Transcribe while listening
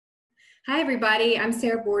Hi, everybody. I'm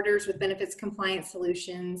Sarah Borders with Benefits Compliance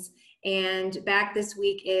Solutions. And back this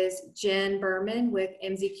week is Jen Berman with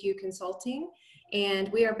MZQ Consulting.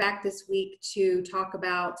 And we are back this week to talk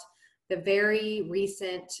about the very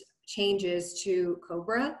recent changes to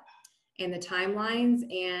COBRA and the timelines.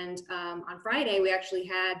 And on Friday, we actually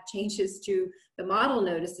had changes to the model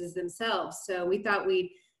notices themselves. So we thought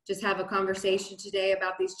we'd just have a conversation today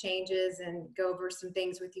about these changes and go over some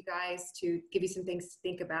things with you guys to give you some things to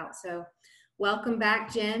think about. So welcome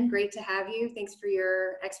back, Jen. Great to have you. Thanks for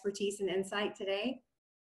your expertise and insight today.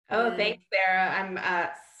 Oh, thanks, Sarah. I'm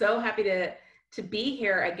so happy to be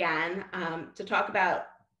here again to talk about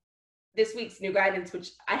this week's new guidance, which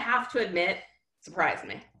I have to admit surprised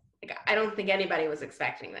me. Like, I don't think anybody was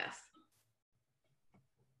expecting this.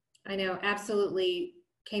 I know, absolutely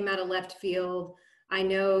came out of left field. I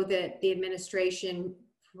know that the administration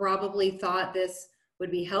probably thought this would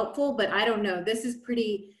be helpful, but I don't know. This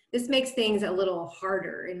makes things a little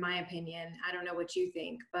harder, in my opinion. I don't know what you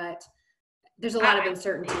think, but there's a lot of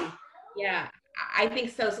uncertainty. Yeah, I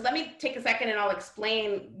think so. So let me take a second and I'll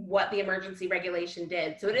explain what the emergency regulation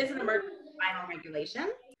did. So it is an emergency final regulation.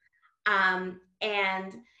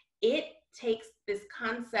 And it takes this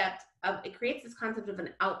concept of, it creates this concept of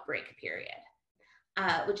an outbreak period.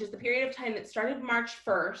 Which is the period of time that started March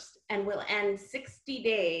 1st and will end 60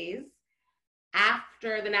 days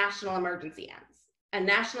after the national emergency ends. A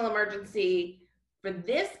national emergency for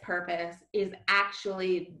this purpose is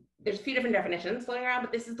actually, there's a few different definitions floating around,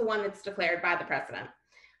 but this is the one that's declared by the president.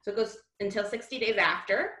 So it goes until 60 days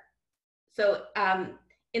after. So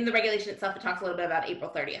in the regulation itself, it talks a little bit about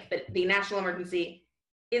April 30th, but the national emergency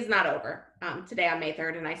is not over today on May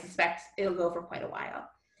 3rd, and I suspect it'll go for quite a while.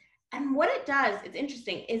 And what it does, it's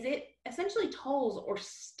interesting, is it essentially tolls or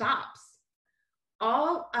stops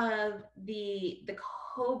all of the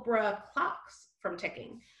COBRA clocks from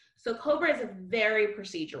ticking. So COBRA is a very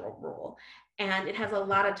procedural rule, and it has a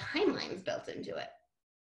lot of timelines built into it.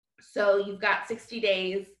 So you've got 60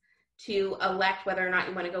 days to elect whether or not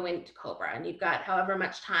you want to go into COBRA, and you've got however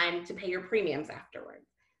much time to pay your premiums afterwards.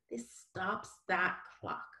 This stops that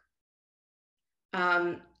clock.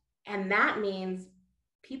 And that means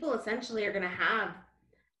people essentially are going to have,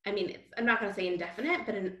 I'm not going to say indefinite,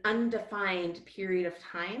 but an undefined period of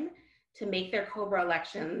time to make their COBRA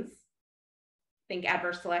elections, think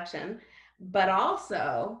adverse selection, but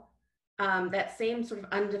also that same sort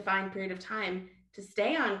of undefined period of time to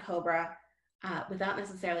stay on COBRA without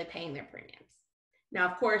necessarily paying their premiums. Now,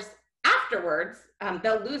 of course, afterwards,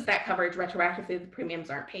 they'll lose that coverage retroactively if the premiums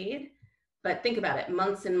aren't paid, but think about it,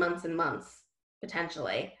 months and months and months,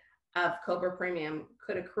 potentially, of COBRA premium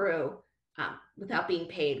could accrue without being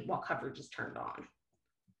paid while coverage is turned on.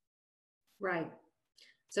 Right.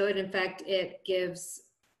 So in fact, it gives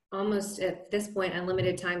almost at this point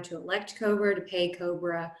unlimited time to elect COBRA, to pay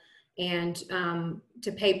COBRA, and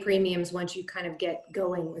to pay premiums once you kind of get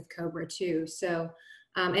going with COBRA too. So,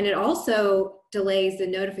 and it also delays the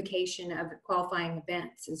notification of qualifying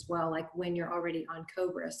events as well, like when you're already on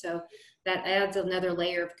COBRA. So that adds another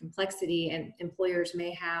layer of complexity, and employers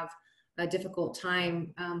may have a difficult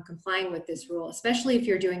time complying with this rule, especially if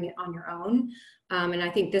you're doing it on your own. And I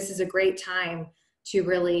think this is a great time to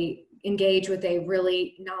really engage with a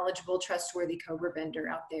really knowledgeable, trustworthy COBRA vendor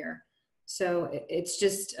out there. So it's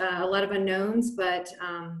just a lot of unknowns, but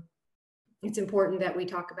it's important that we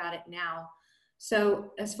talk about it now.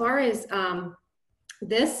 So as far as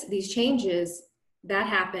these changes, that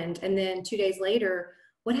happened. And then 2 days later,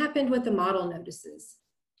 what happened with the model notices?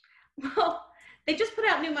 Well, they just put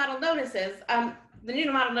out new model notices. The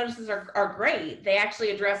new model notices are great. They actually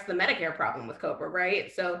address the Medicare problem with COBRA,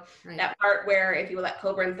 right? So that part where if you elect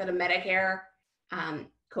COBRA instead of Medicare,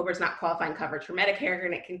 COBRA is not qualifying coverage for Medicare,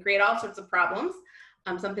 and it can create all sorts of problems,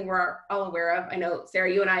 something we're all aware of. I know,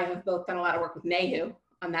 Sarah, you and I have both done a lot of work with NAHU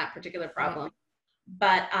on that particular problem.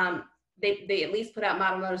 But they at least put out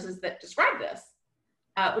model notices that describe this,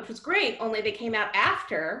 which was great, only they came out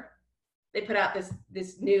after they put out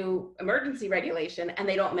this new emergency regulation, and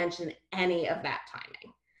they don't mention any of that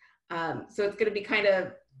timing. So it's going to be kind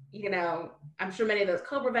of, I'm sure many of those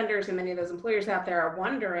COBRA vendors and many of those employers out there are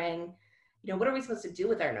wondering, what are we supposed to do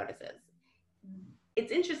with our notices?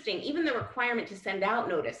 It's interesting, even the requirement to send out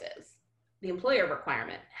notices, the employer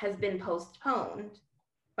requirement, has been postponed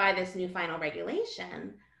by this new final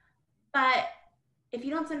regulation. But if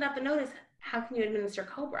you don't send out the notice, how can you administer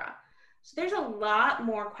COBRA? So there's a lot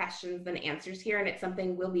more questions than answers here, and it's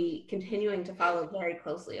something we'll be continuing to follow very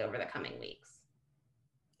closely over the coming weeks.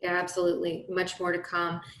 Yeah, absolutely. Much more to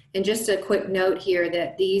come. And just a quick note here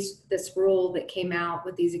that this rule that came out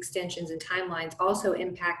with these extensions and timelines also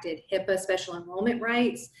impacted HIPAA special enrollment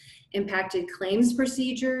rights, impacted claims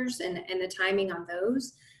procedures and the timing on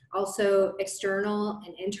those. Also external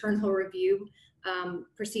and internal review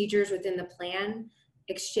procedures within the plan,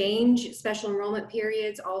 exchange special enrollment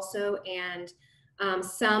periods also, and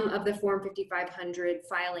some of the Form 5500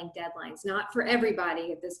 filing deadlines, not for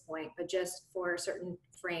everybody at this point, but just for a certain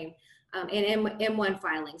frame, and M1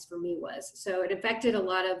 filings for MIWAs. So it affected a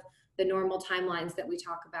lot of the normal timelines that we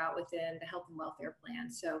talk about within the health and welfare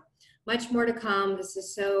plan. So much more to come. This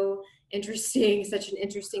is so interesting, such an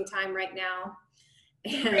interesting time right now.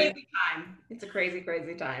 Crazy time. It's a crazy,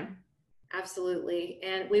 crazy time. Absolutely.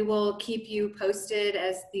 And we will keep you posted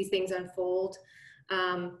as these things unfold.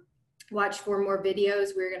 Watch for more videos.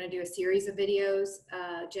 We're going to do a series of videos,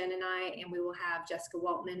 Jen and I, and we will have Jessica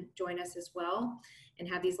Waltman join us as well and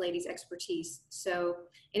have these ladies' expertise. So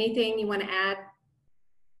anything you want to add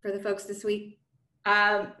for the folks this week?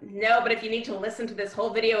 No, but if you need to listen to this whole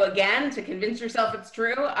video again to convince yourself it's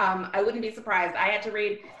true, I wouldn't be surprised. I had to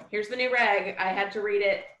read, here's the new reg. I had to read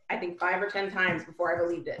it, I think 5 or 10 times before I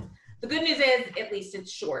believed it. The good news is, at least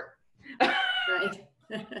it's short. Right.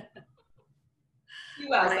 You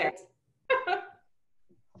well, right. Sarah.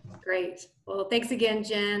 Great. Well, thanks again,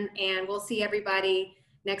 Jen, and we'll see everybody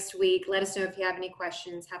next week. Let us know if you have any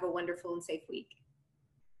questions. Have a wonderful and safe week.